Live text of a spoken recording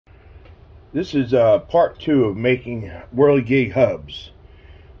This is part 2 of making whirligig hubs.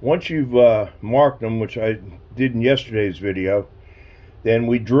 Once you've marked them, which I did in yesterday's video, then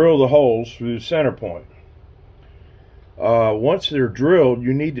we drill the holes through the center point. Once they're drilled,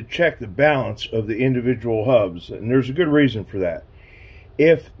 you need to check the balance of the individual hubs, and there's a good reason for that.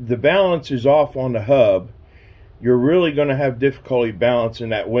 If the balance is off on the hub, you're really going to have difficulty balancing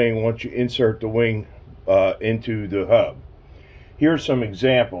that wing once you insert the wing into the hub. Here are some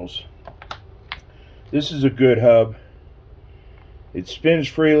examples. This is a good hub. It spins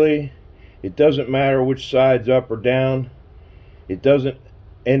freely. It doesn't matter which side's up or down. It doesn't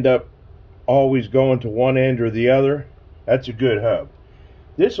end up always going to one end or the other. That's a good hub.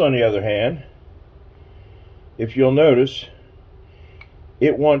 This, on the other hand, if you'll notice,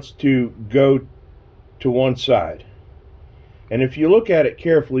 it wants to go to one side. And if you look at it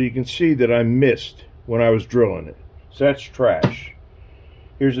carefully, you can see that I missed when I was drilling it. So that's trash.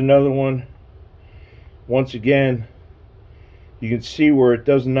 Here's another one. Once again, you can see where it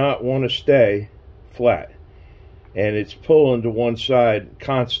does not want to stay flat, and it's pulling to one side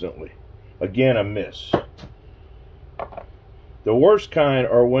constantly. Again, a miss. The worst kind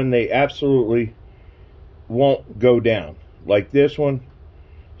are when they absolutely won't go down, like this one.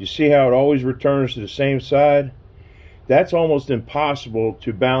 You see how it always returns to the same side? That's almost impossible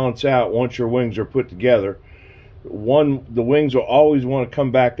to balance out once your wings are put together. The wings will always want to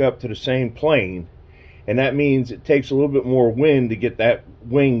come back up to the same plane, and that means it takes a little bit more wind to get that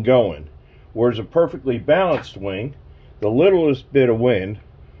wing going. Whereas a perfectly balanced wing, the littlest bit of wind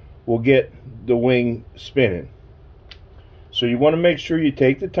will get the wing spinning. So you want to make sure you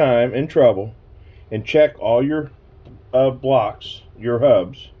take the time and trouble and check all your blocks, your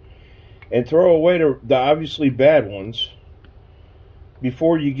hubs, and throw away the obviously bad ones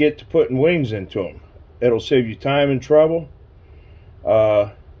before you get to putting wings into them. It'll save you time and trouble.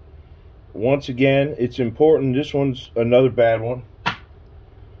 Once again, it's important. This one's another bad one.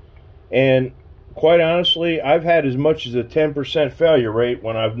 And quite honestly, I've had as much as a 10% failure rate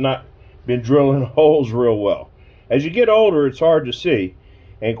when I've not been drilling holes real well. As you get older, it's hard to see.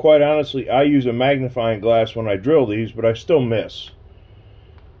 And quite honestly, I use a magnifying glass when I drill these, but I still miss.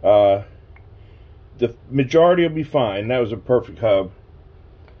 The majority will be fine. That was a perfect hub.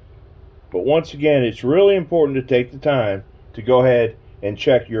 But once again, it's really important to take the time to go ahead and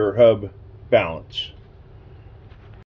check your hub balance.